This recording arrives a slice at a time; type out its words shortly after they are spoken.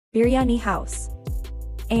Biryani House,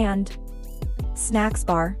 and Snacks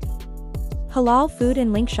Bar. Halal food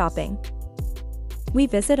in Linköping. We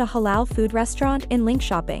visit a halal food restaurant in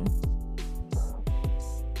Linköping.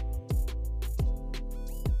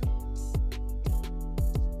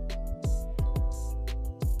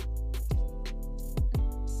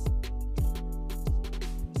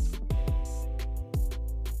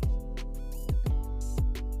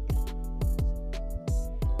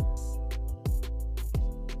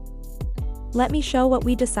 Let me show what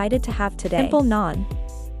we decided to have today. Simple naan,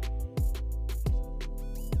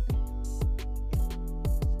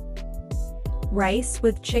 rice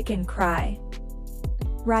with chicken fry,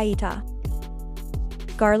 raita,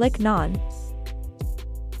 garlic naan,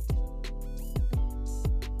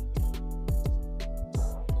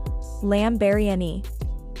 lamb biryani,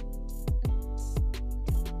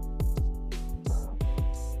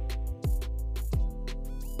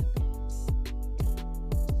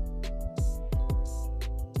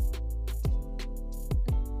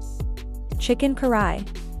 chicken karai,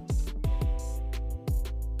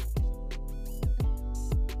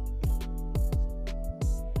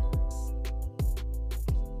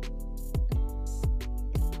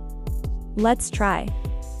 let's try.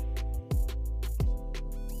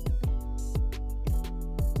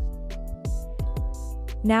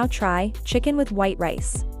 Now try chicken with white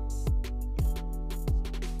rice.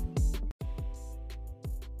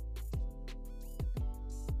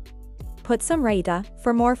 Put some raita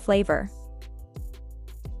for more flavor.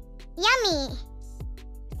 Yummy!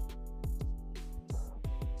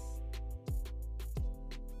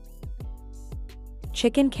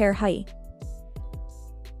 Chicken karhi.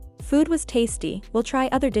 Food was tasty. We'll try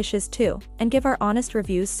other dishes too, and give our honest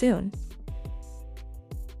reviews soon.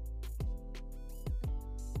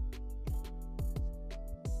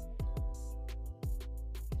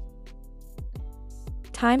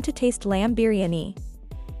 Time to taste lamb biryani.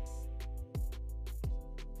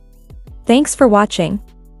 Thanks for watching.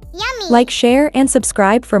 Yummy! Like, share, and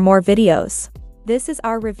subscribe for more videos. This is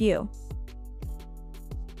our review.